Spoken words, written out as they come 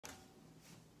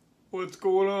What's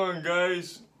going on,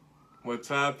 guys? What's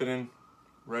happening?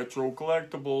 Retro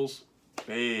Collectibles.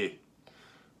 Hey,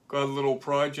 got a little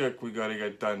project we gotta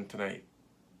get done tonight.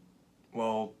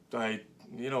 Well,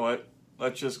 you know what?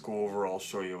 Let's just go over, I'll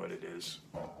show you what it is.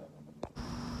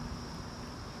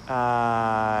 The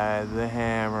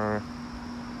hammer.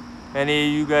 Any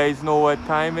of you guys know what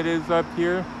time it is up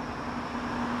here?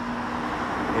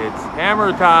 It's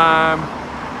hammer time!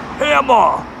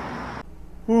 Hammer!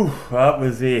 Whew, that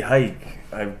was a hike.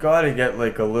 I've got to get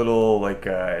like a little, like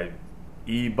a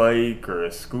e-bike or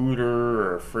a scooter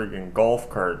or a friggin' golf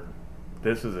cart.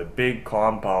 This is a big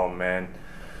compound, man.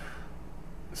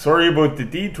 Sorry about the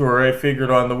detour. I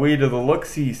figured on the way to the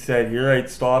look-see set here, I'd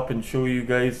stop and show you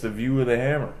guys the view of the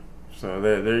hammer. So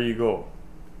there you go.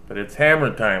 But it's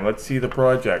hammer time. Let's see the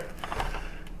project.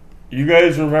 You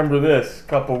guys remember this? A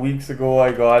couple weeks ago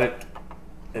I got it.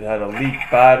 It had a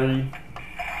leaked battery.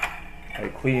 I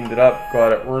cleaned it up,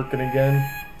 got it working again.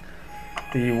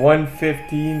 The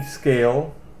 1/15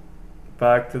 scale,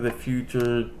 Back to the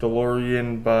Future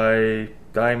DeLorean by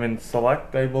Diamond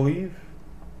Select, I believe.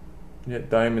 Yeah,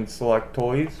 Diamond Select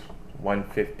Toys,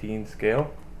 1/15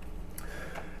 scale.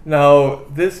 Now,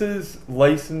 this is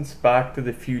licensed Back to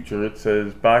the Future. It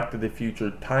says Back to the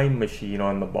Future Time Machine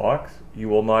on the box. You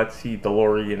will not see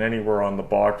DeLorean anywhere on the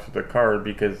box of the car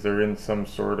because they're in some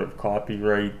sort of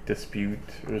copyright dispute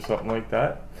or something like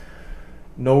that.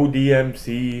 No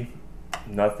DMC,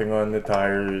 nothing on the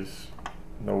tires,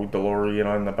 no DeLorean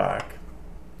on the back.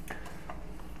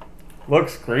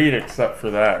 Looks great except for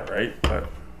that, right? But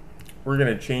we're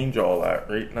gonna change all that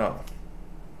right now.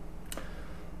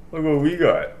 Look what we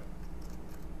got.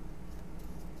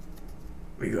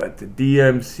 We got the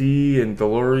DMC and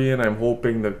DeLorean. I'm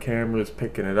hoping the camera's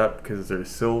picking it up because they're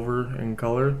silver in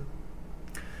color.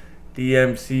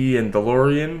 DMC and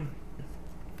DeLorean.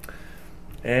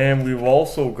 And we've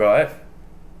also got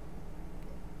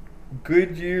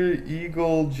Goodyear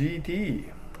Eagle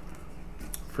GT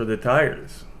for the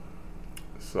tires.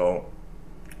 So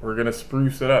we're gonna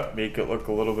spruce it up, make it look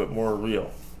a little bit more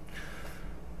real.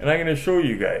 And I'm going to show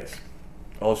you guys.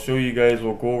 I'll show you guys,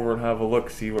 we'll go over and have a look,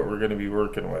 see what we're going to be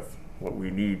working with, what we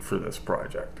need for this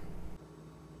project.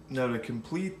 Now to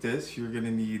complete this, you're going to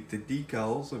need the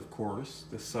decals, of course,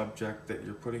 the subject that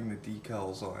you're putting the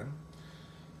decals on.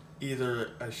 Either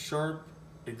a sharp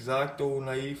X-Acto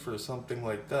knife or something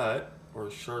like that, or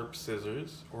sharp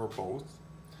scissors, or both.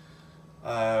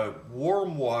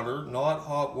 Warm water, not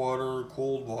hot water or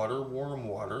cold water, warm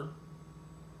water.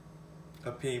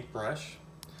 A paintbrush.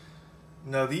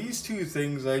 Now these two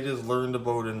things I just learned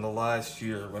about in the last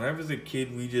year. When I was a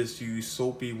kid, we just used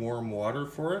soapy warm water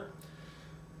for it.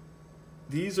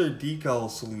 These are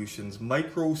decal solutions,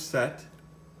 Micro Set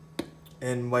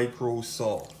and Micro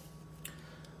Sol.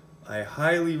 I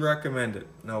highly recommend it.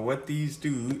 Now what these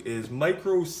do is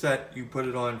Micro Set, you put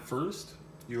it on first.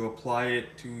 You apply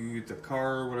it to the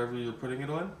car or whatever you're putting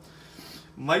it on.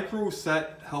 Micro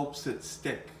Set helps it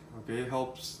stick, okay?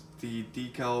 Helps the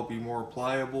decal be more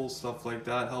pliable, stuff like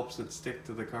that, helps it stick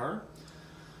to the car.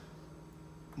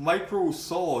 Micro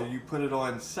Sol, you put it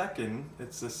on second,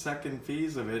 it's the second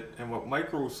phase of it, and what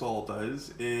Micro Sol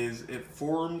does is it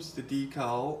forms the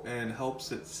decal and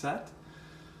helps it set,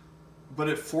 but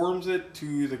it forms it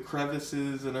to the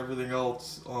crevices and everything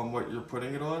else on what you're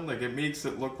putting it on. Like, it makes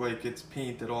it look like it's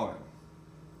painted on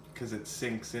because it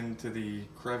sinks into the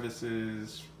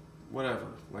crevices, whatever,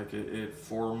 like it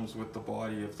forms with the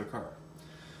body of the car.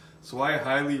 So I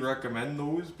highly recommend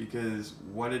those because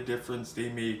what a difference they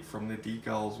make from the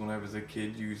decals when I was a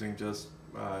kid using just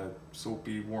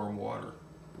soapy warm water.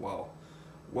 Wow.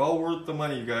 Well worth the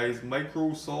money, guys.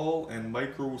 Micro Sol and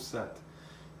Micro Set.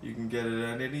 You can get it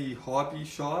at any hobby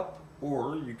shop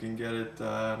or you can get it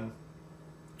on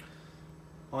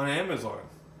Amazon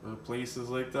or places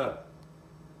like that.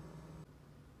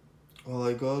 Well,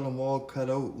 I got them all cut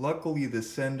out. Luckily, the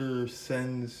sender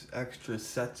sends extra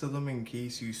sets of them in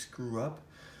case you screw up.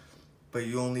 But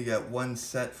you only get one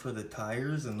set for the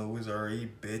tires, and those are a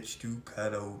bitch to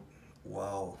cut out.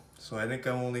 Wow. So I think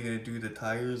I'm only going to do the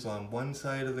tires on one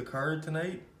side of the car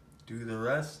tonight. Do the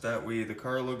rest. That way the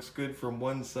car looks good from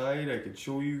one side. I could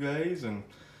show you guys, and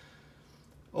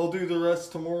I'll do the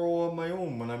rest tomorrow on my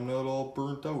own when I'm not all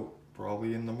burnt out.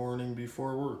 Probably in the morning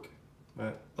before work.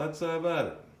 But let's have at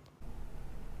it.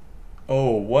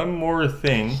 Oh, one more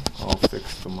thing. I'll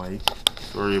fix the mic.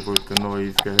 Sorry about the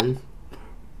noise, guys.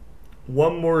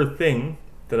 One more thing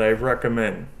that I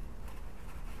recommend.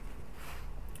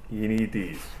 You need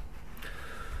these.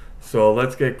 So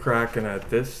let's get cracking at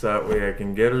this. That way I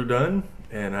can get her done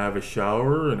and have a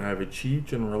shower and have a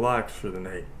cheech and relax for the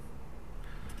night.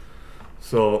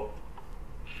 So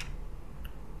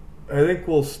I think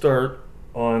we'll start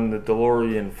on the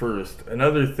DeLorean first.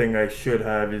 Another thing I should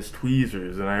have is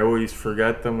tweezers, and I always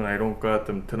forget them, and I don't got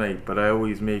them tonight, but I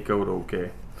always make out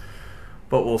okay.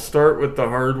 But we'll start with the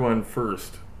hard one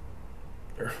first.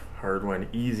 Hard one,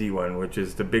 easy one, which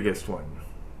is the biggest one,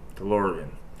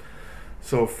 DeLorean.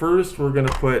 So first we're gonna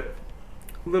put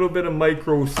a little bit of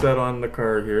micro set on the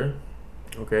car here.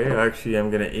 Okay, actually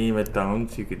I'm gonna aim it down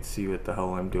so you can see what the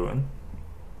hell I'm doing.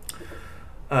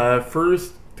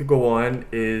 First to go on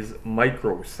is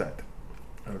micro set.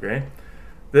 Okay,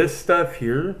 this stuff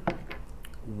here,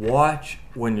 watch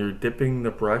when you're dipping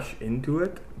the brush into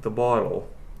it, the bottle,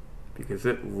 because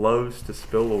it loves to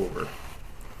spill over.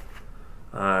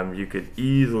 You could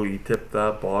easily tip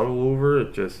that bottle over.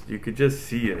 You could just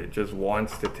see it. It just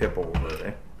wants to tip over,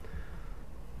 eh?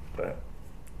 But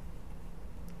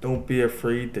don't be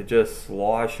afraid to just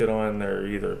slosh it on there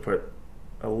either. Put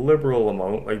a liberal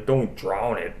amount, like don't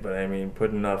drown it, but I mean put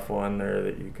enough on there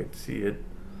that you could see it.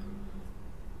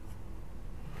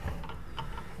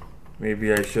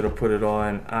 Maybe I should have put it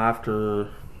on after.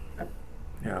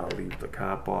 Yeah, I'll leave the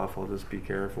cap off. I'll just be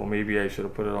careful. Maybe I should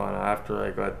have put it on after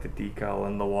I got the decal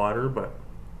in the water, but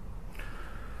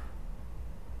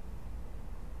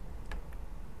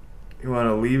you want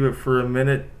to leave it for a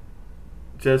minute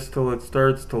just till it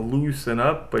starts to loosen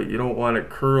up, but you don't want it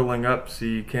curling up so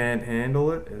you can't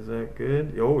handle it. Is that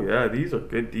good? Oh yeah, these are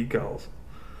good decals.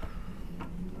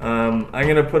 I'm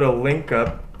gonna put a link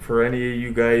up for any of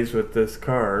you guys with this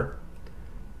car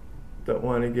that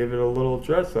want to give it a little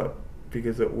dress up,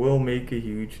 because it will make a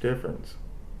huge difference.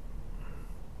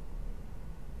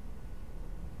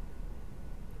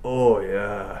 Oh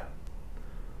yeah,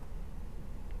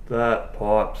 that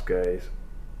pops, guys.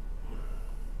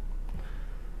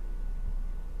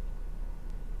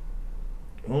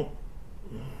 Oh,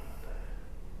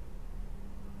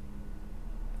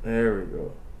 there we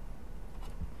go.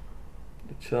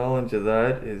 The challenge of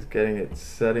that is getting it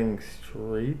setting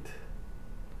straight.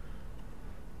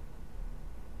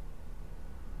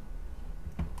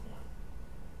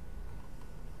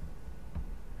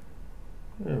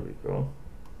 There we go.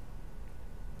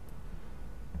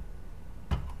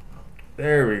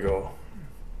 There we go.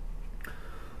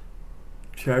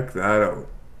 Check that out.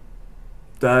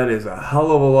 That is a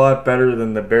hell of a lot better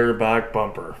than the bare back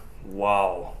bumper.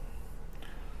 Wow.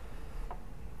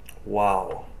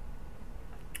 Wow.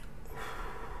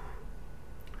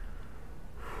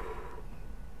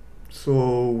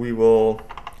 So we will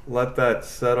let that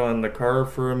set on the car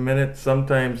for a minute.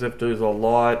 Sometimes if there's a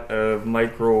lot of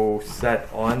micro set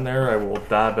on there, I will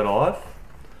dab it off.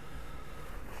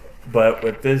 But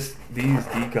with these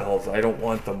decals, I don't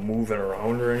want them moving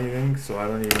around or anything, so I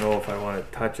don't even know if I want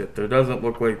to touch it. There doesn't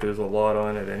look like there's a lot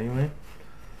on it anyway.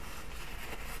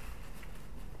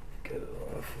 Get it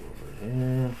off over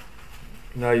here.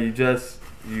 Now you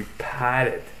pat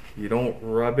it. You don't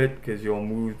rub it because you'll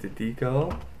move the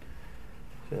decal.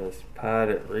 Just pat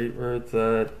it right where it's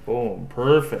at. Boom,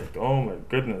 perfect. Oh my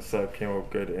goodness, that came out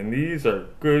good. And these are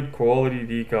good quality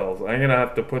decals. I'm gonna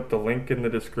have to put the link in the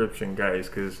description, guys,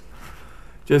 because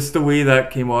just the way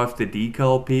that came off the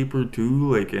decal paper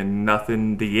too, like, and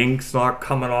nothing, the ink's not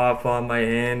coming off on my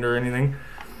hand or anything.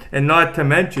 And not to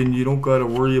mention, you don't gotta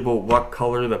worry about what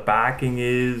color the backing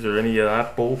is or any of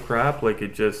that bull crap. Like,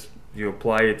 it just, you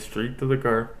apply it straight to the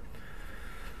car.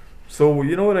 So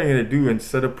you know what I'm going to do,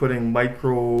 instead of putting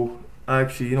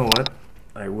actually, you know what,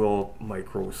 I will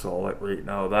micro sol it right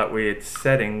now. That way it's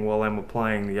setting while I'm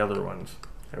applying the other ones.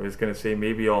 I was going to say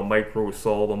maybe I'll micro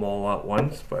sol them all at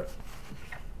once, but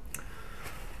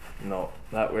no.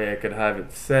 That way I could have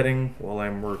it setting while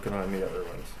I'm working on the other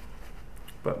ones.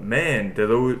 But man,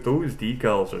 those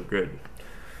decals are good.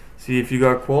 See, if you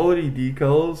got quality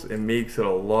decals, it makes it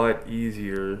a lot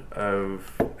easier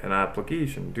of an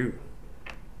application too.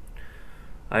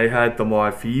 I had them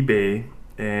off eBay,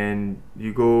 and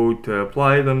you go to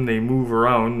apply them, they move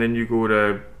around, then you go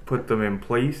to put them in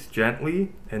place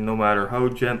gently, and no matter how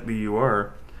gentle you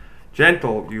are,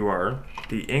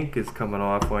 the ink is coming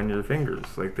off on your fingers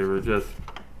like they were just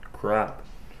crap.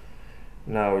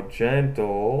 Now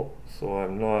gentle, so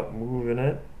I'm not moving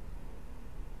it.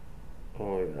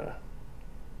 Oh yeah.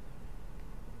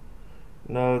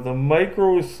 Now the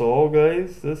micro sol,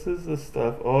 guys, this is the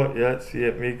stuff. Oh yeah, see,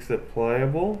 it makes it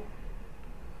pliable.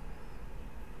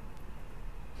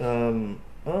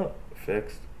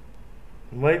 Fixed.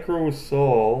 Micro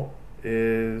sol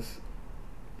is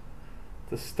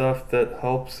the stuff that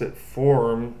helps it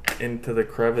form into the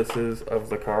crevices of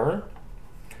the car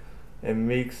and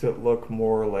makes it look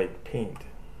more like paint.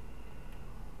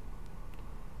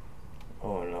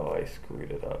 Oh no, I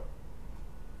screwed it up.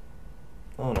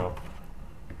 Oh no.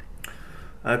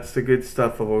 That's the good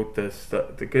stuff about this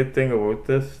stuff. The good thing about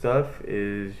this stuff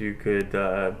is you could,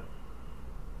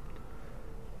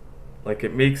 like,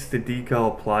 it makes the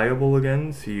decal pliable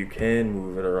again, so you can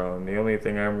move it around. The only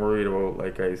thing I'm worried about,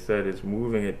 like I said, is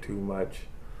moving it too much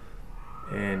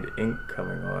and ink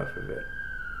coming off of it,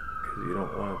 because you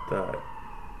don't want that.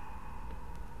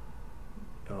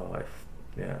 Oh,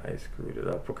 yeah, I screwed it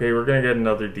up. Okay, we're gonna get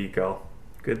another decal.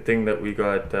 Good thing that we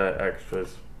got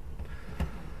extras.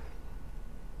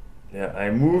 Yeah, I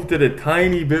moved it a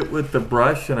tiny bit with the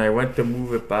brush, and I went to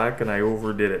move it back, and I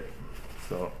overdid it.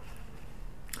 So,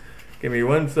 give me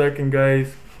 1 second,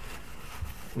 guys.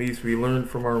 At least we learned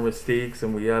from our mistakes,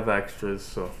 and we have extras.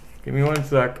 So, give me 1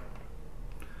 sec.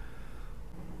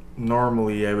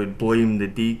 Normally, I would blame the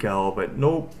decal, but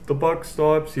nope, the buck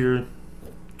stops here.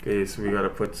 Okay, so we got to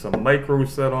put some micro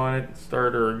set on it.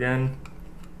 Start her again.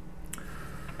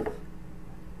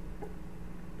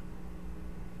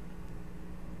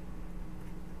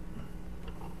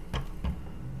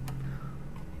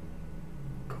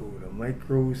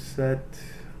 Micro set.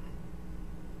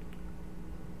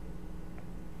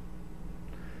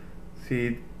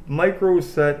 See, micro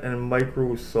set and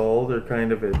micro sol, they're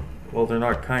kind of a, well, they're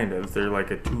not kind of, they're like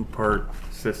a two-part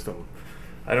system.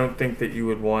 I don't think that you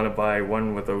would want to buy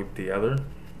one without the other.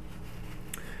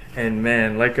 And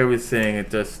man, like I was saying,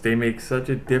 they make such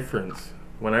a difference.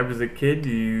 When I was a kid,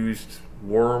 you used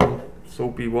warm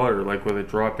soapy water, like with a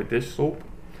drop of dish soap,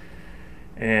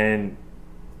 and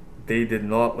they did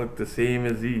not look the same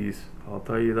as these, I'll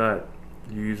tell you that,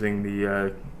 using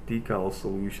the decal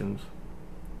solutions.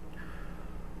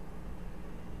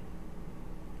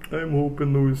 I'm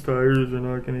hoping those tires are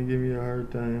not going to give me a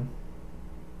hard time.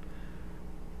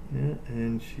 Yeah,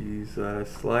 and she's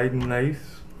sliding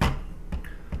nice. What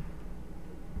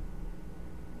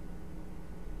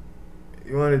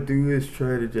you want to do is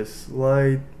try to just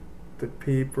slide the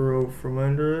paper out from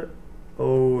under it.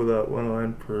 Oh, that went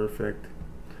on perfect.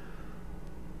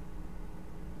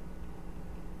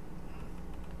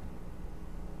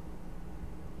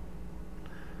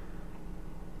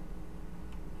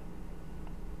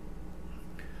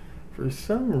 For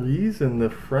some reason, the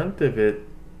front of it,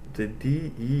 the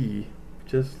DE,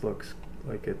 just looks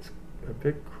like it's a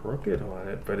bit crooked on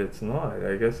it, but it's not.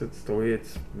 I guess it's the way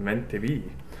it's meant to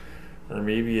be. Or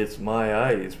maybe it's my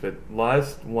eyes, but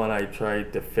last one I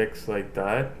tried to fix like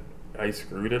that, I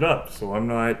screwed it up, so I'm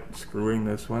not screwing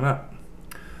this one up.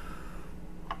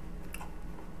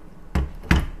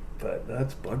 But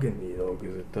that's bugging me though,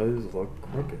 because it does look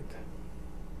crooked.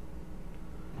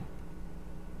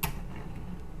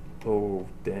 Oh,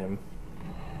 damn.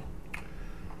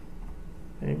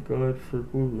 Thank God for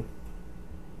glue.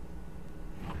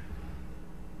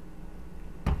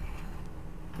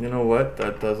 You know what?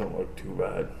 That doesn't look too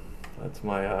bad. That's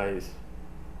my eyes.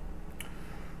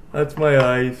 That's my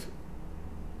eyes.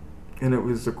 And it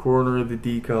was the corner of the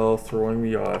decal throwing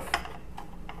me off.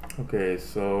 Okay,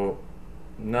 so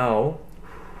now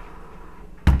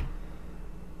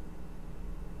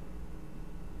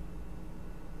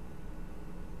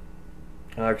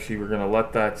actually, we're going to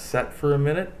let that set for a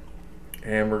minute,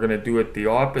 and we're going to do it the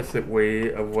opposite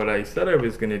way of what I said I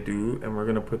was going to do, and we're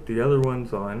going to put the other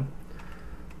ones on.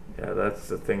 Yeah, that's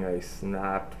the thing I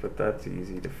snapped, but that's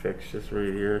easy to fix just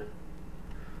right here.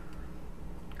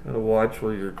 Gotta watch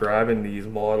where you're grabbing these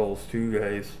models too,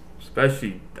 guys.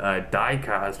 Especially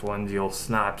die-cast ones, you'll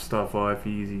snap stuff off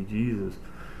easy, Jesus.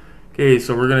 Okay,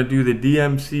 so we're going to do the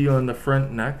DMC on the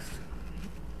front next,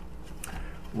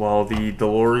 while the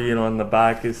DeLorean on the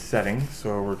back is setting.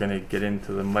 So we're going to get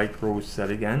into the micro set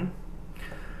again.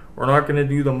 We're not going to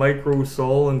do the micro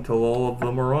sol until all of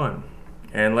them are on.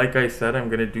 And like I said, I'm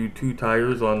going to do 2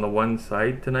 tires on the one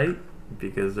side tonight,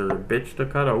 because they're a bitch to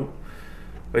cut out.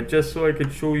 But just so I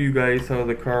could show you guys how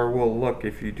the car will look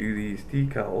if you do these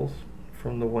decals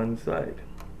from the one side.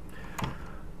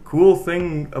 Cool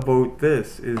thing about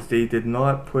this is they did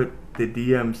not put the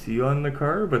DMC on the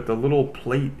car, but the little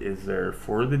plate is there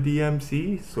for the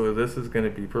DMC, so this is going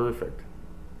to be perfect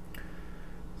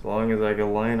as long as I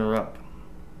can line her up.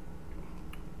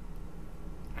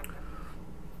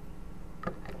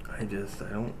 I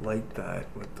don't like that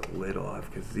with the lid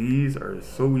off, because these are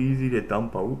so easy to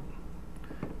dump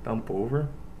over.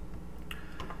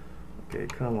 Okay,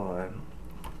 come on,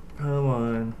 come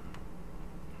on.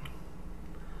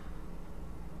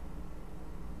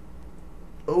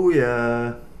 Oh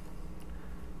yeah,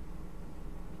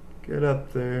 get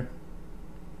up there.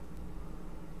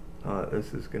 Oh,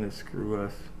 this is gonna screw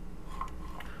us.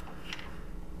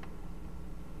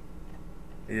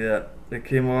 Yeah, it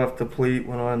came off the plate,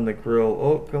 went on the grill.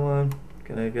 Oh, come on,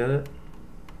 can I get it?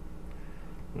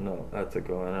 No, that's a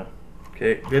goner.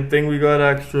 Okay, good thing we got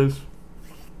extras.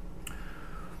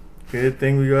 Good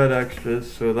thing we got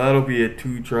extras. So that'll be a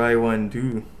 2-try one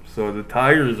too. So the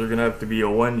tires are gonna have to be a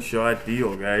one-shot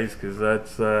deal, guys, because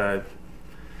that's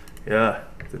yeah,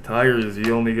 the tires,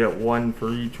 you only get one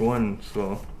for each one.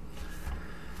 So,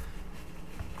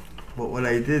 but what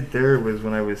I did there was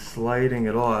when I was sliding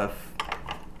it off,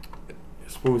 you're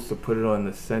supposed to put it on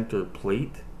the center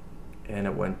plate, and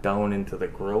it went down into the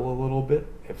grill a little bit.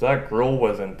 If that grill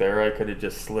wasn't there, I could have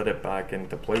just slid it back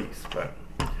into place, but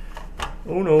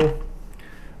oh no.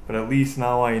 But at least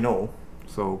now I know.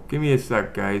 So give me a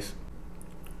sec, guys.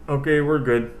 Okay, we're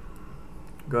good.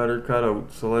 Got her cut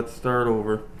out, so let's start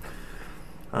over.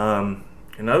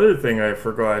 Another thing I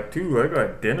forgot too, I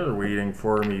got dinner waiting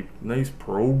for me. Nice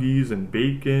pierogies and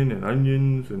bacon and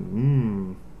onions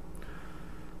and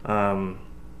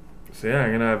so yeah,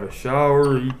 I'm gonna have a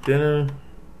shower, eat dinner.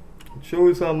 It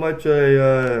shows how much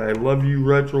I love you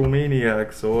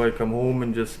retromaniacs. So I come home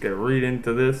and just get right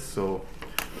into this so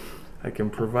I can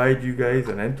provide you guys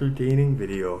an entertaining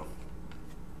video.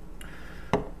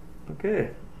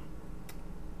 Okay.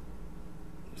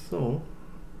 So,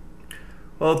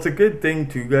 well, it's a good thing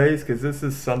too, guys, because this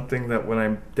is something that when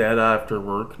I'm dead after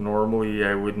work, normally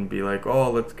I wouldn't be like,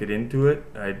 oh, let's get into it.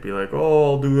 I'd be like,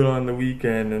 oh, I'll do it on the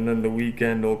weekend, and then the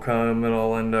weekend will come and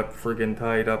I'll end up friggin'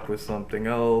 tied up with something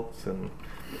else. And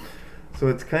so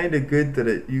it's kind of good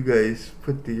that you guys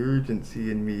put the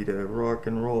urgency in me to rock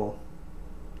and roll.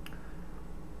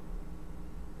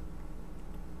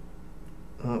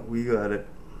 We got it.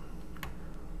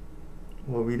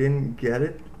 Well, we didn't get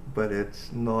it, but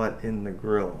it's not in the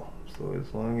grill. So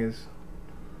as long as...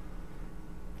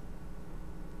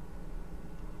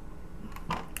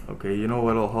 Okay, you know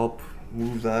what'll help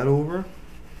move that over?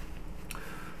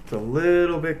 It's a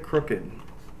little bit crooked.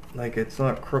 Like, it's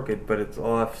not crooked, but it's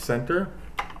off center.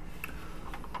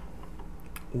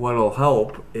 What'll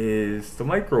help is the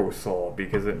micro saw,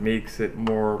 because it makes it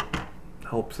more...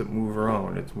 helps it move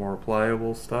around. It's more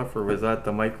pliable stuff. Or was that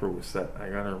the micro set? I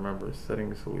gotta remember.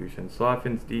 Setting solution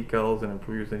softens decals and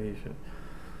improves the nation.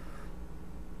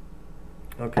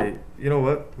 Okay, you know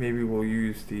what, maybe we'll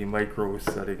use the micro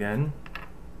set again.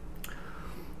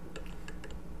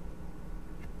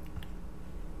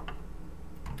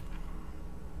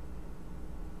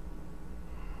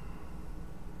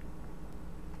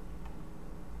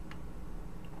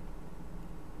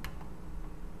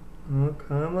 Oh,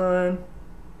 come on.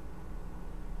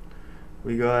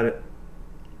 We got it.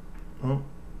 Oh,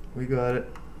 we got it.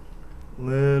 A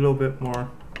little bit more.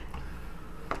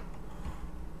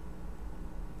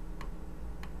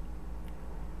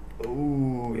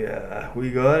 Oh, yeah,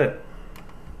 we got it.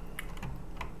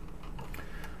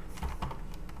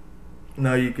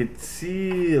 Now you could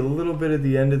see a little bit of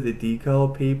the end of the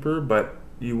decal paper, but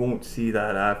you won't see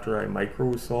that after I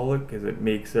micro saw it, because it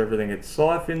makes everything, it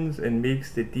softens and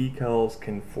makes the decals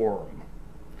conform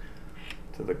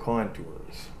to the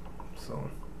contours. So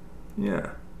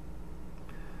yeah,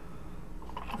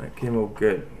 that came out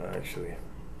good actually.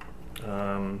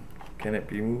 Can it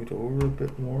be moved over a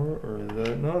bit more, or is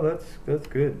that, no, that's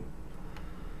good.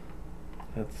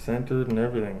 That's centered and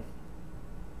everything.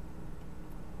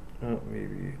 Oh,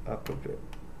 maybe up a bit.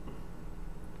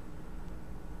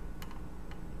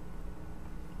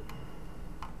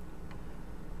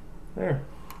 There.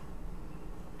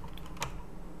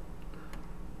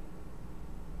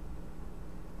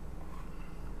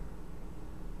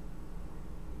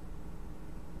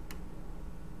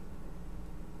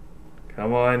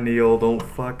 Come on, Neil, don't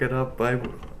fuck it up by...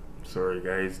 Sorry,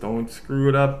 guys, don't screw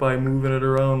it up by moving it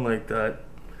around like that.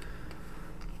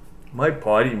 My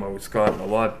potty mouth's gotten a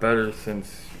lot better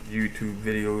since YouTube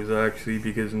videos, actually,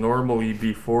 because normally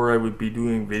before I would be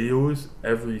doing videos,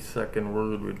 every second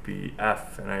word would be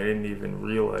F, and I didn't even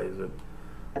realize it.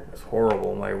 It's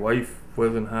horrible. My wife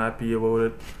wasn't happy about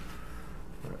it.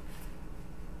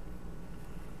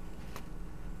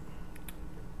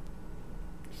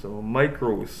 So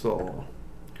micro saw.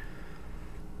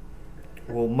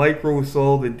 We'll micro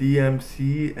saw the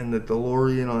DMC and the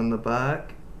DeLorean on the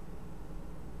back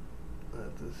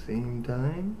at the same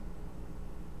time.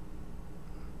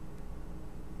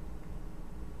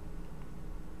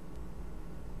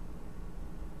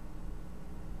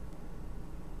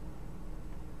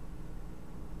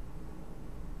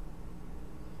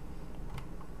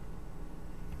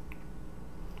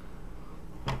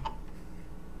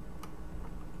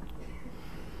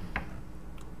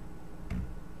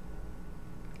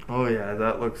 Oh yeah,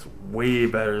 that looks way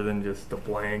better than just the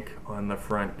blank on the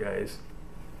front, guys.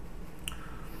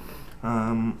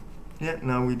 Yeah,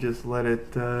 now we just let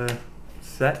it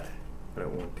set, but it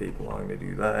won't take long to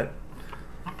do that.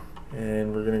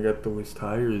 And we're gonna get those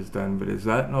tires done, but is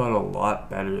that not a lot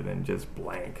better than just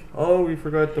blank? Oh, we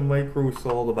forgot to micro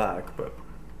saw the back, but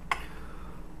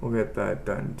we'll get that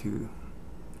done too.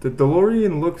 The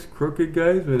DeLorean looks crooked,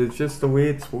 guys, but it's just the way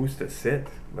it's supposed to sit.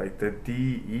 Like the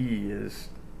DE is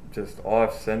just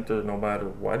off center no matter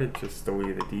what. It's just the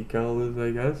way the decal is,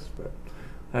 I guess. But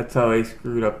that's how I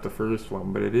screwed up the first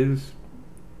one. But it is,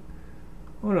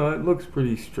 oh no, it looks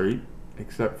pretty straight,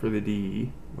 except for the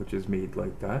DE, which is made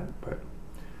like that. But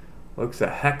looks a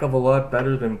heck of a lot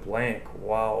better than blank.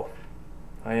 Wow,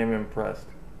 I am impressed.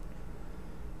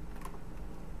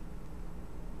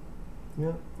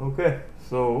 Yeah, okay,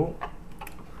 so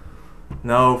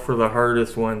now for the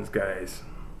hardest ones, guys.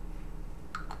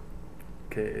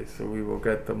 Okay, so we will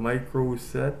get the micro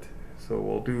set. So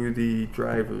we'll do the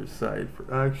driver's side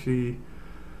for, actually,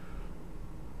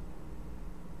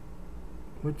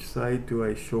 which side do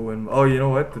I show in? Oh, you know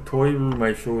what? The toy room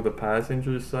I show the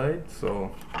passenger side.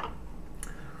 So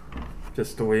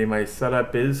just the way my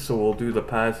setup is, so we'll do the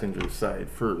passenger side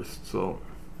first. So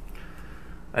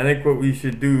I think what we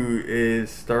should do is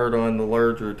start on the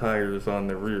larger tires on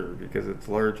the rear because it's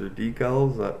larger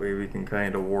decals. That way we can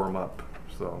kind of warm up.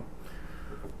 So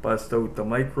bust out the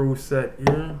micro set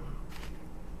here.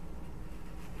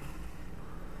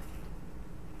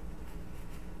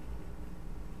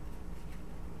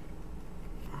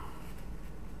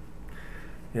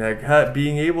 Yeah,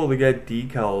 being able to get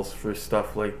decals for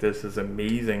stuff like this is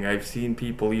amazing. I've seen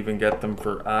people even get them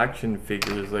for action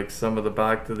figures, like some of the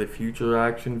Back to the Future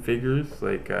action figures,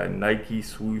 like Nike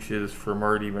swooshes for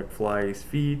Marty McFly's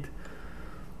feet.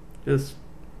 Just,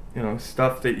 you know,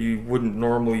 stuff that you wouldn't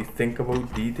normally think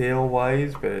about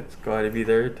detail-wise, but it's got to be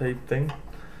there type thing.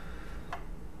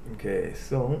 Okay,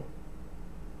 so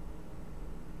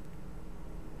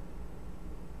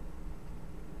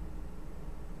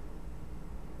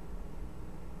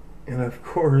and of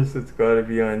course it's got to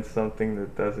be on something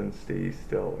that doesn't stay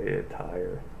still, a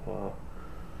tire. Wow.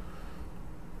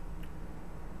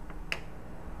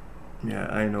 Yeah,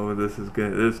 I know this is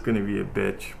gonna be a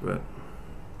bitch, but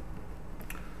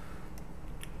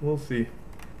we'll see.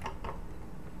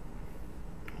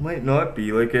 Might not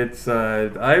be. Like, it's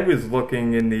I was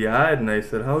looking in the ad and I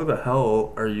said, how the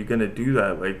hell are you gonna do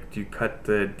that? Like, do you cut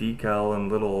the decal in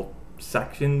little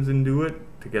sections and do it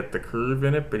to get the curve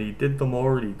in it? But he did them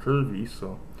already curvy,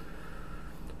 so,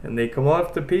 and they come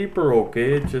off the paper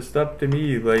okay. It's just up to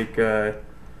me. Like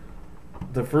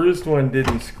the first one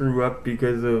didn't screw up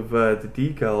because of the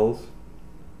decals.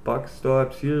 Buck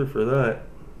stops here for that.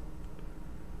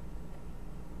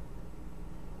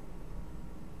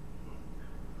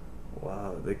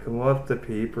 Wow, they come off the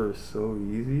paper so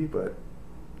easy, but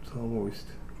it's almost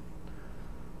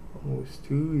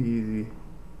too easy.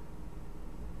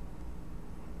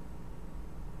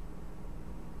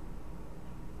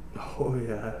 Oh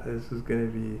yeah, this is gonna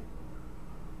be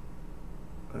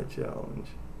a challenge.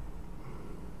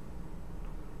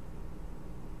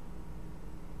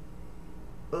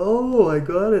 Oh, I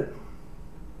got it.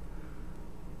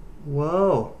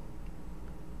 Wow.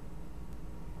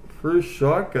 First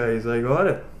shot, guys, I got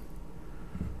it.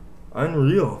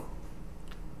 Unreal.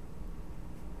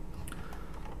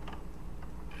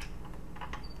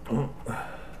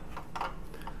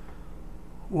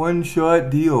 One shot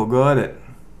deal, got it.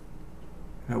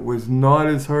 It was not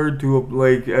as hard to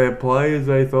apply as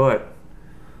I thought.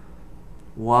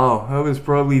 Wow, that was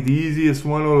probably the easiest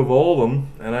one out of all of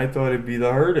them, and I thought it'd be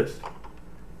the hardest.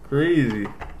 Crazy.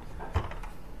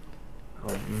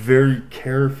 I'll very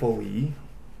carefully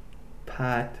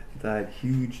pat that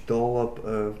huge dollop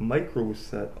of micro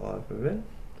set off of it.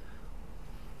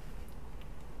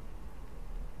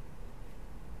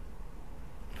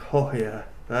 Oh yeah,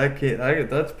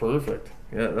 that's perfect.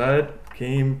 Yeah, that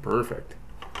came perfect.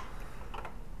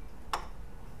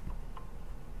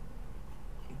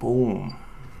 Boom.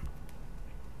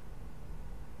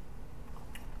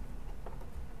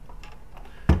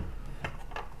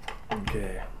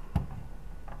 Okay.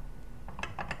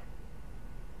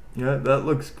 Yeah, that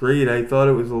looks great. I thought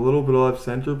it was a little bit off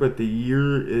center, but the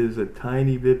ear is a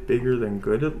tiny bit bigger than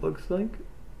good, it looks like.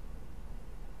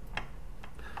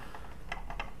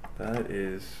 That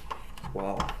is,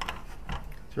 wow.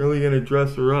 It's really gonna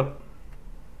dress her up.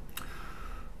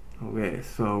 Okay,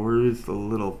 so where is the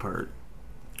little part?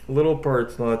 Little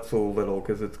part's not so little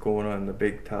because it's going on the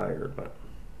big tire, but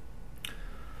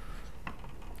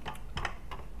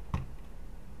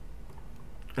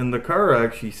and the car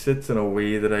actually sits in a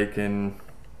way that I can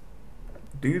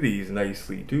do these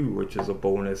nicely too, which is a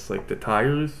bonus. Like the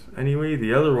tires anyway,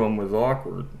 the other one was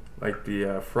awkward. Like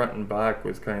the front and back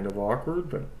was kind of awkward,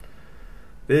 but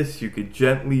This, you could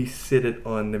gently sit it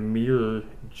on the mirror,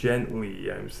 gently,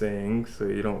 I'm saying, so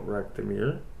you don't wreck the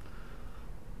mirror.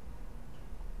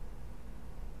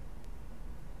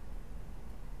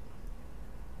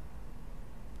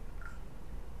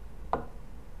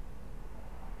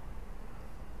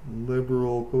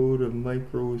 Liberal code of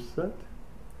micro set.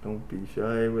 Don't be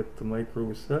shy with the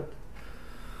micro set.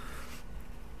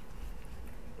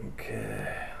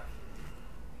 Okay.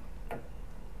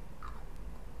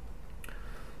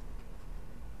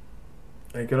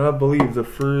 I cannot believe the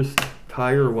first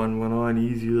tire one went on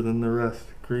easier than the rest.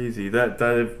 Crazy.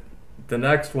 The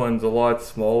next one's a lot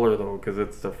smaller though, because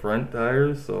it's the front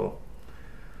tires, so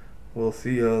we'll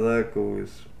see how that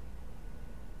goes.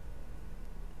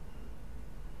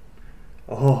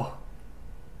 Oh,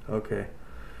 okay.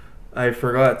 I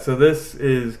forgot. So this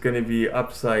is going to be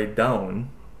upside down.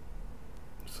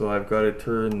 So I've got to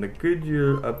turn the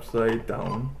Goodyear upside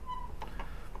down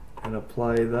and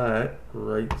apply that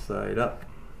right side up.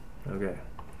 Okay,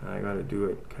 I got to do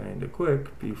it kind of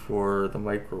quick before the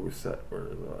micro set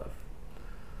wears off.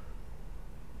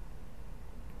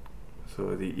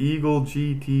 So the Eagle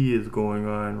GT is going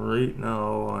on right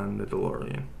now on the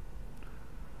DeLorean.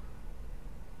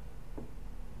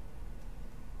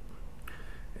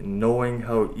 And knowing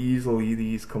how easily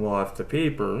these come off the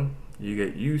paper, you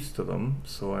get used to them.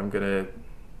 So I'm gonna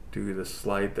do the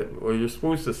slide that, well, you're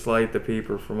supposed to slide the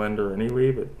paper from under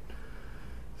anyway, but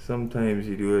sometimes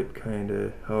you do it kind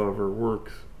of however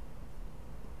works.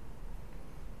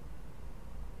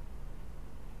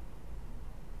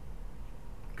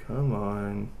 Come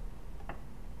on.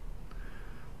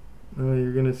 No,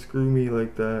 you're gonna screw me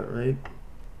like that, right?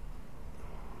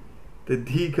 The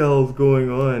decal's going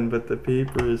on, but the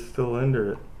paper is still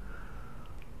under it.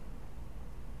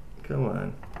 Come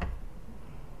on.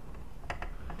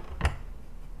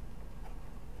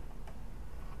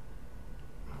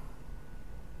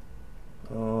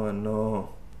 Oh no.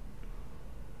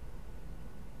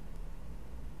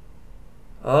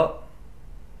 Oh.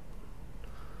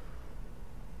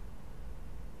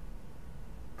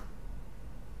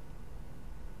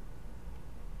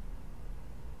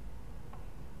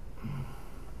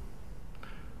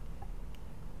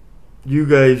 You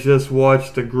guys just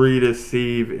watched the greatest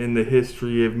save in the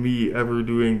history of me ever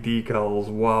doing decals.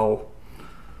 Wow.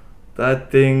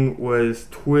 That thing was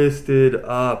twisted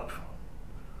up.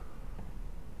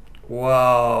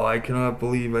 Wow, I cannot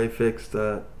believe I fixed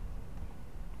that.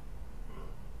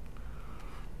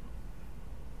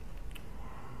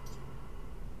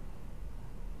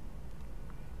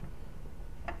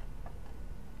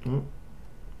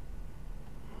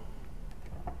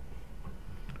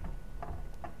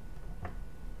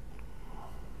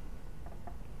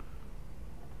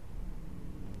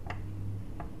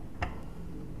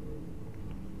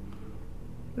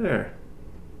 There.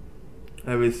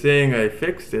 I was saying I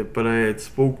fixed it, but I had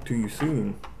spoke too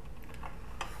soon.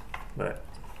 But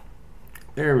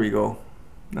there we go.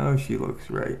 Now she looks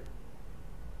right.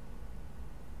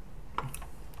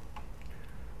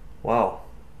 Wow.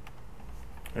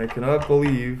 I cannot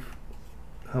believe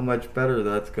how much better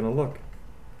that's gonna look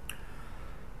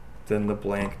than the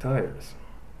blank tires.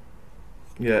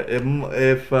 Yeah,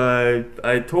 if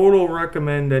I total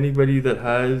recommend anybody that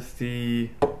has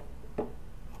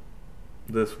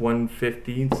this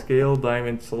 1/15 scale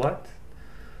Diamond Select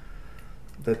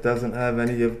that doesn't have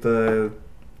any of the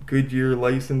Goodyear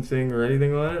licensing or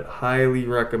anything on it, highly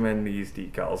recommend these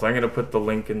decals. I'm going to put the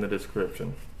link in the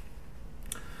description.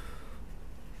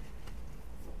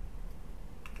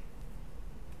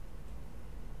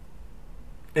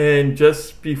 And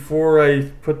just before I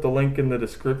put the link in the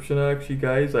description, actually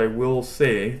guys, I will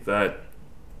say that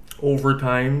over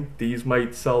time these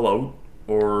might sell out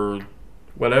or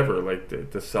whatever, like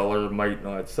the seller might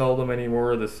not sell them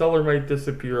anymore, the seller might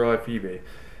disappear off eBay.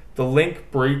 The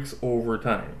link breaks over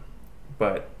time,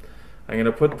 but I'm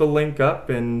gonna put the link up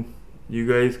and you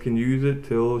guys can use it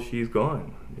till she's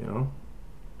gone, you know.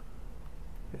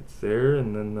 It's there,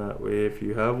 and then that way if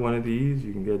you have one of these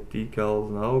you can get decals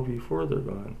now before they're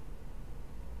gone.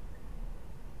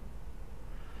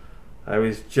 I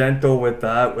was gentle with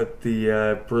that with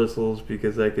the bristles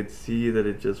because I could see that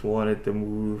it just wanted to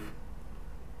move.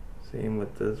 Same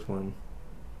with this one.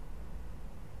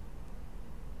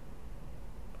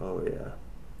 Oh yeah.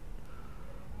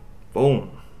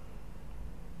 Boom.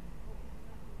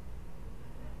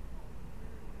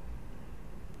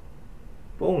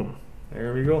 Boom.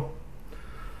 There we go.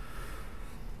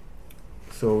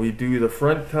 So we do the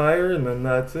front tire and then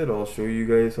that's it. I'll show you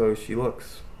guys how she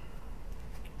looks.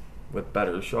 With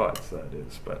better shots, that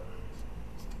is, but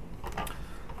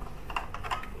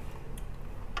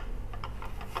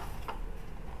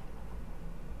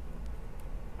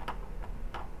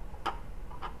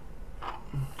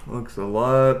Looks a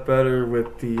lot better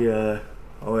with the,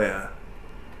 oh yeah.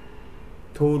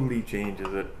 Totally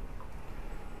changes it.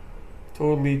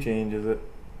 Totally changes it.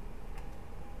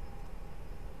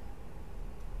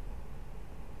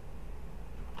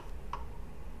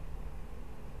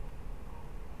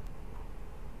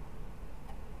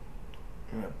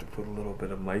 I have to put a little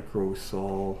bit of micro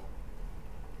sol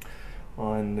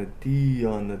on the D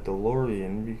on the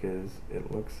DeLorean because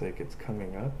it looks like it's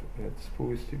coming up. It's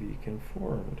supposed to be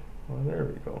conformed. Well, there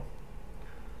we go.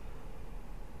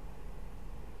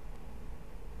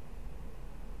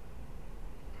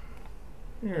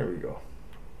 There we go.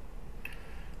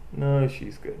 No,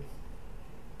 she's good.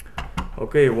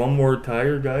 Okay, one more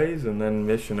tire, guys, and then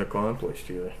mission accomplished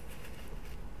here.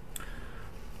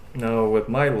 Now, with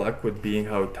my luck, with being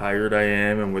how tired I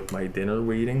am and with my dinner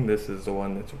waiting, this is the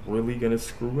one that's really going to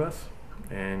screw us.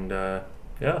 And,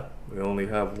 yeah, we only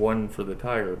have one for the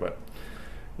tire, but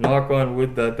knock on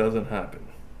wood, that doesn't happen.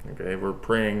 Okay, we're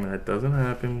praying that doesn't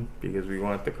happen because we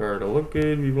want the car to look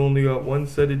good. We've only got one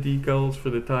set of decals for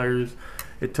the tires.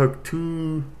 It took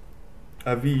 2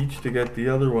 of each to get the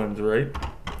other ones right.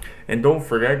 And don't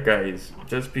forget, guys,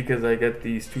 just because I get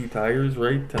these 2 tires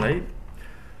right tonight,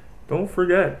 don't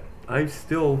forget, I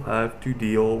still have to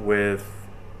deal with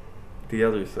the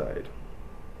other side.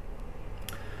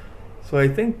 So I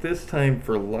think this time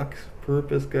for luck's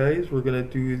purpose, guys, we're going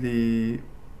to do the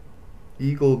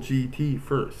Eagle GT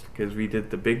first, because we did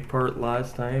the big part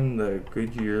last time, the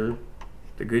Goodyear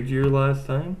last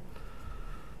time.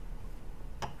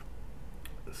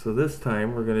 So this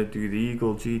time we're going to do the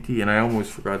Eagle GT, and I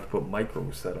almost forgot to put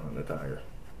micro set on the tire.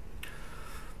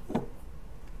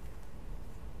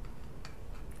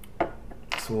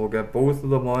 So we'll get both of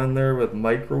them on there with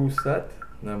micro set,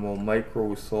 and then we'll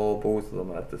micro sol both of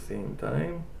them at the same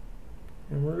time,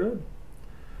 and we're good.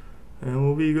 And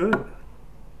we'll be good.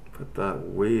 Put that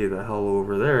way the hell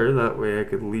over there, that way I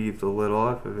could leave the lid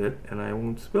off of it and I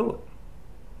won't spill it.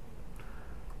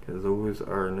 Because those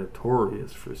are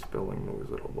notorious for spilling those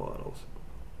little bottles.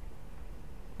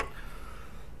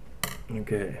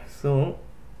 Okay, so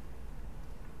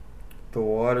the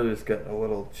water is getting a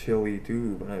little chilly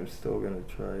too, but I'm still going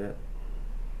to try it.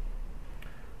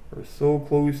 We're so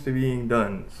close to being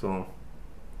done, so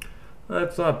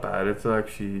that's not bad. It's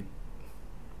actually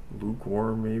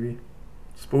lukewarm maybe.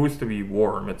 It's supposed to be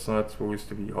warm, it's not supposed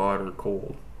to be hot or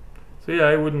cold. So yeah,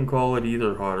 I wouldn't call it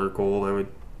either hot or cold.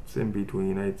 It's in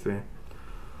between, I'd say.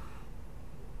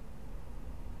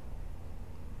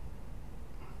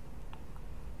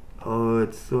 Oh,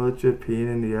 it's such a pain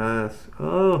in the ass.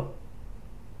 Oh,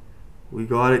 we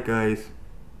got it, guys.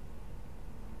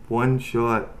 One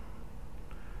shot.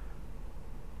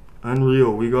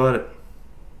 Unreal, we got it.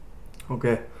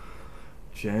 Okay.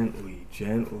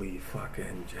 Gently,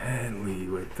 fucking gently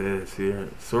with this here.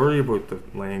 Sorry about the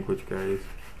language, guys.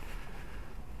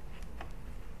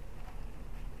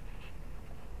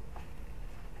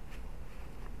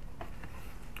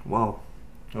 Wow.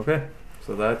 Okay,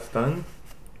 so that's done.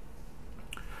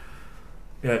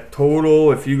 Yeah,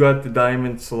 total, if you got the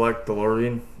Diamond Select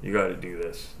DeLorean, you got to do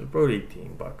this. They're about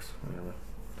 18 bucks. Whatever.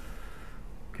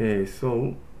 Okay,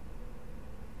 so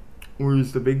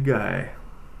where's the big guy?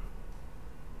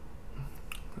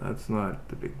 That's not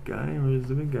the big guy. Where's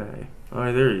the big guy?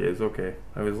 Oh, there he is. Okay.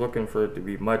 I was looking for it to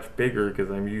be much bigger because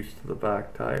I'm used to the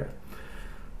back tire.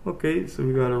 Okay, so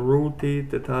we got to rotate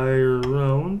the tire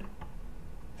around.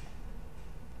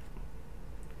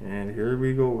 And here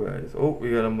we go, guys. Oh, we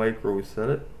got to micro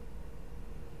set it.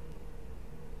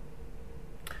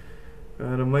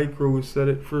 Got to micro set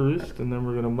it first, and then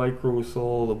we're going to micro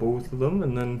sol the both of them,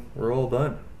 and then we're all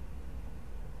done.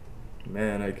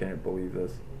 Man, I can't believe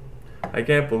this. I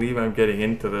can't believe I'm getting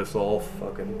into this all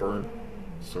fucking burnt.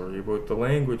 Sorry about the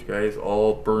language, guys.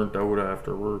 All burnt out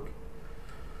after work.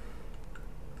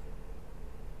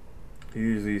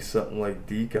 Usually something like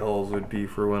decals would be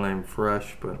for when I'm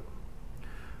fresh, but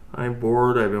I'm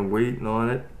bored. I've been waiting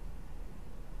on it.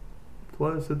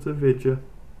 Plus, it's a vidya.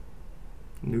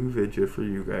 New vidya for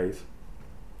you guys.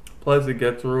 Plus, it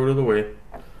gets her out of the way.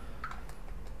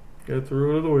 Gets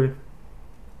her out of the way.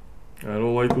 I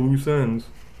don't like loose ends.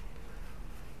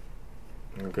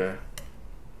 Okay.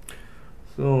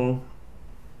 So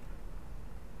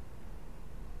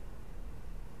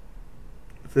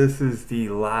this is the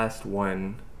last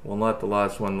one. Well, not the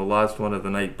last one of the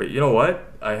night. But you know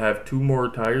what? I have 2 more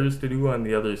tires to do on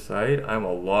the other side. I'm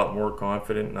a lot more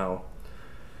confident now.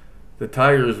 The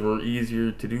tires were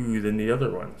easier to do than the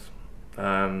other ones.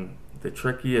 The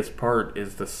trickiest part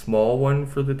is the small one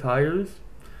for the tires.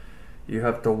 You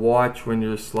have to watch when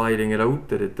you're sliding it out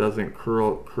that it doesn't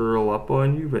curl up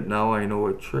on you, but now I know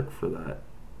a trick for that.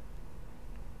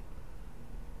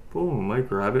 Boom, I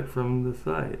grab it from the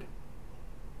side.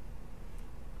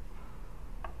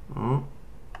 Oh,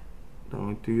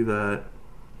 don't do that.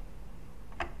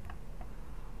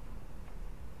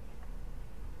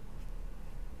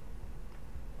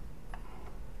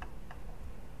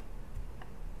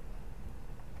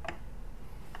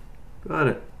 Got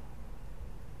it.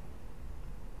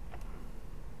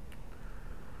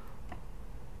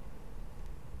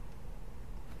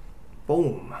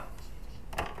 Boom.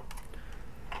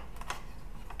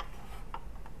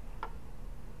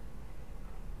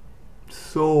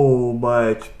 So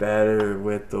much better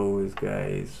with those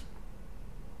guys.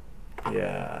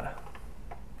 Yeah.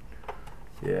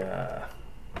 Yeah.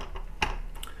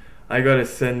 I gotta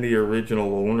send the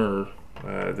original owner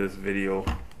this video.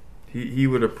 He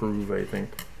would approve, I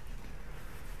think.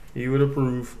 He would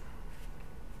approve.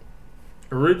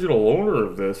 Original owner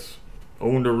of this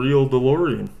owned a real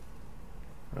DeLorean.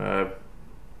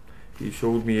 He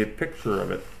showed me a picture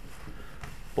of it.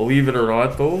 Believe it or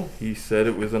not though, he said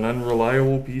it was an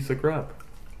unreliable piece of crap.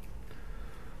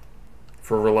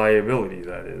 For reliability,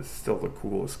 that is. Still the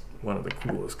coolest, one of the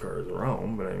coolest cars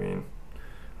around, but I mean.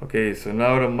 Okay, so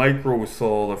now to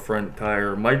microsol the front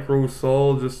tire.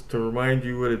 Microsol, just to remind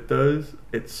you what it does,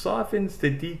 it softens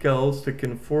the decals to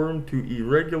conform to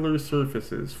irregular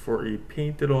surfaces for a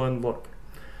painted on look.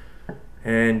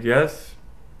 And yes,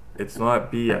 it's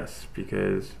not BS,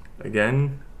 because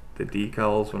again, the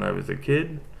decals when I was a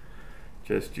kid,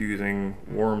 just using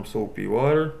warm soapy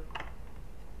water,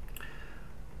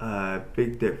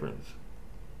 big difference.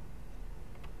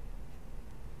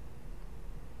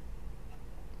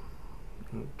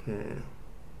 Okay.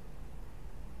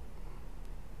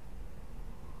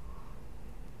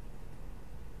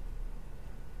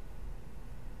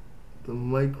 The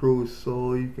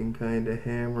microsole, you can kind of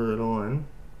hammer it on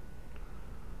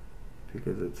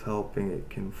because it's helping it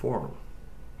conform.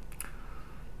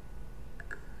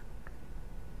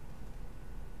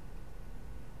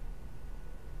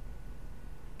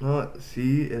 Oh,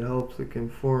 see, it helps it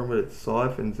conform, but it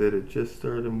softens it. It just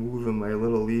started moving my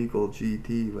little Eagle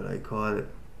GT, but I caught it.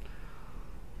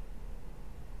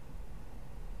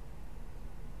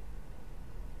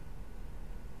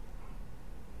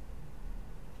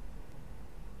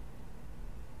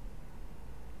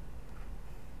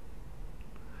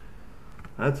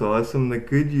 That's awesome. The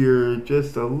Goodyear,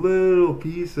 just a little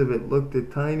piece of it looked a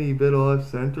tiny bit off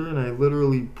center, and I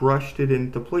literally brushed it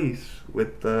into place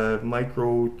with the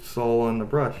micro sole on the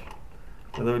brush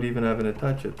without even having to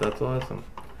touch it. That's awesome.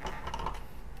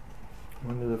 I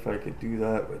wonder if I could do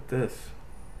that with this.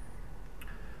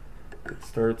 If it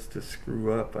starts to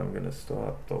screw up, I'm gonna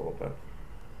stop though, but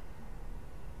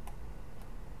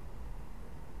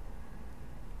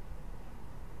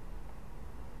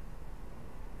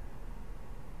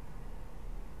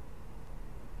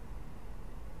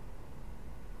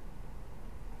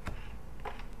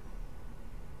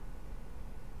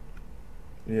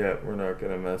yeah, we're not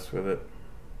gonna mess with it.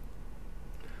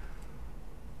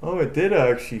 Oh, it did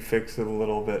actually fix it a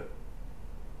little bit.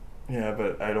 Yeah,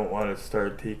 but I don't want to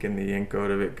start taking the ink out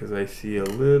of it because I see a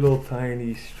little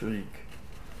tiny streak.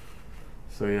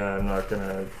 So yeah, I'm not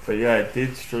gonna, but yeah, it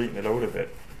did straighten it out a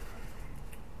bit.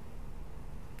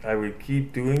 I would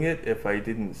keep doing it if I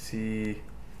didn't see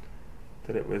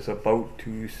that it was about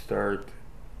to start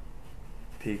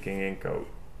taking ink out.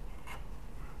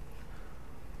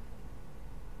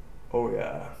 Oh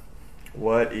yeah,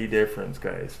 what a difference,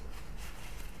 guys.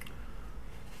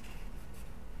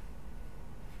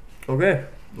 Okay,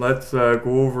 let's go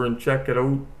over and check it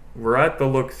out. We're at the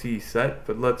look-see set,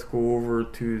 but let's go over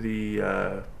to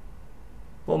the,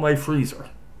 well, my freezer.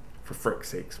 For frick's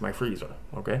sakes, my freezer,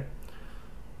 okay?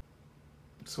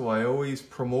 So I always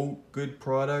promote good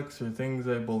products or things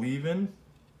I believe in.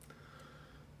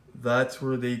 That's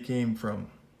where they came from.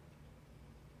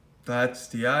 That's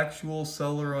the actual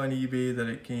seller on eBay that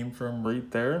it came from right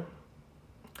there.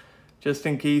 Just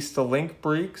in case the link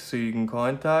breaks so you can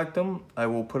contact them, I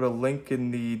will put a link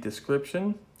in the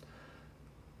description.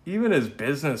 Even his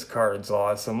business card's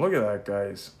awesome. Look at that,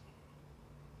 guys.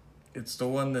 It's the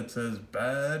one that says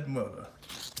Bad Mother.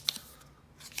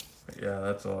 Yeah,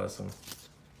 that's awesome.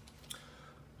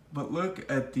 But look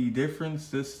at the difference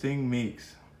this thing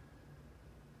makes.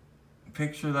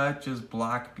 Picture that just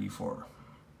black before.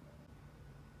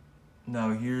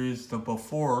 Now here's the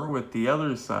before with the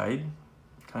other side.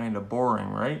 Kind of boring,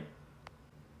 right?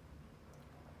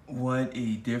 What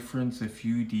a difference a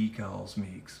few decals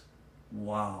makes.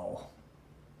 Wow.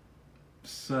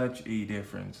 Such a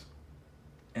difference.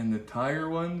 And the tire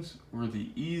ones were the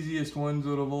easiest ones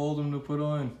out of all of them to put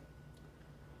on.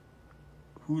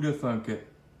 Who'da thunk it?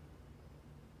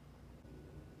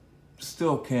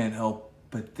 Still can't help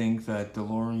but think that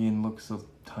DeLorean looks a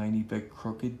tiny bit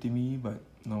crooked to me, but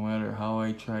no matter how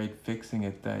I tried fixing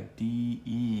it, that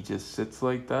DE just sits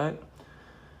like that.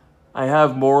 I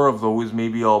have more of those.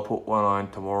 Maybe I'll put one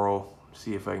on tomorrow,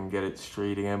 see if I can get it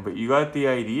straight again. But you got the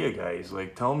idea, guys.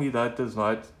 Like, tell me that does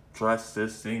not dress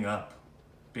this thing up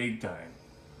big time.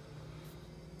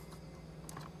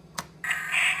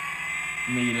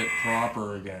 Made it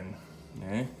proper again,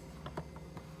 eh?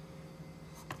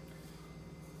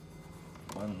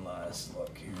 One last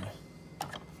look here.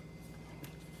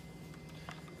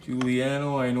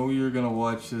 Giuliano, I know you're gonna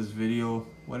watch this video.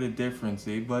 What a difference,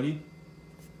 eh, buddy?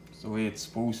 It's the way it's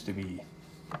supposed to be.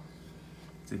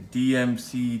 It's a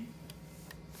DMC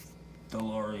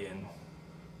DeLorean.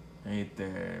 Right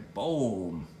there.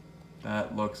 Boom!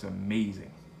 That looks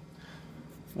amazing.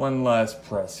 One last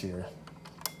press here.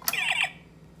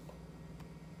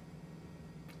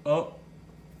 Oh,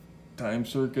 time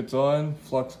circuit's on,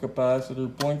 flux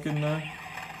capacitor blinking there.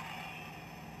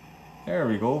 There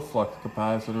we go, flux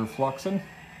capacitor fluxing.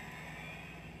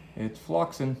 It's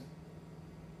fluxing.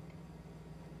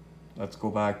 Let's go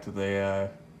back to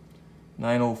the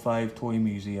 905 Toy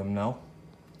Museum now.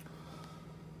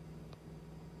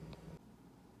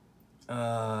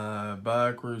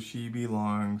 Back where she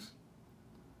belongs.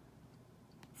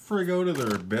 Frig out of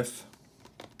there, Biff.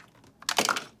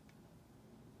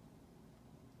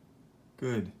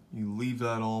 Good. You leave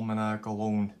that almanac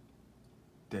alone,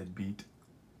 deadbeat.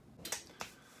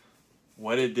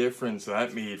 What a difference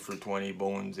that made for 20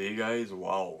 bones, eh guys?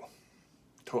 Wow.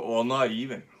 Well, not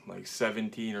even. Like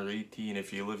 17 or 18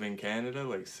 if you live in Canada,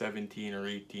 like 17 or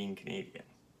 18 Canadian.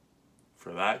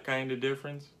 For that kind of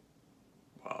difference?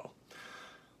 Wow.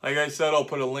 Like I said, I'll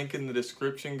put a link in the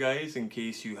description, guys, in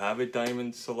case you have a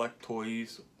Diamond Select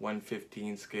Toys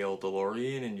 1/15 scale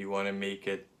DeLorean and you want to make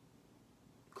it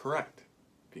correct.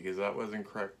 Because that wasn't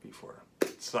correct before.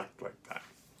 It sucked like that.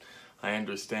 I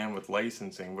understand with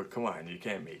licensing, but come on, you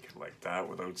can't make it like that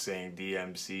without saying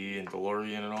DMC and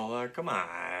DeLorean and all that. Come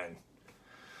on.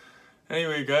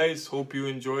 Anyway, guys, hope you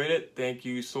enjoyed it. Thank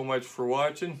you so much for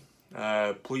watching.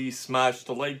 Please smash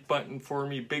the like button for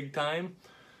me big time.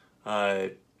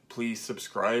 Please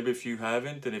subscribe if you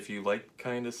haven't, and if you like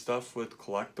kind of stuff with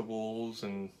collectibles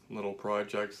and little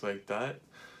projects like that.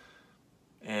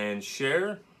 And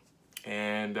share.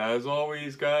 And as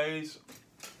always, guys,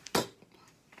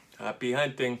 happy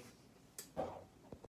hunting.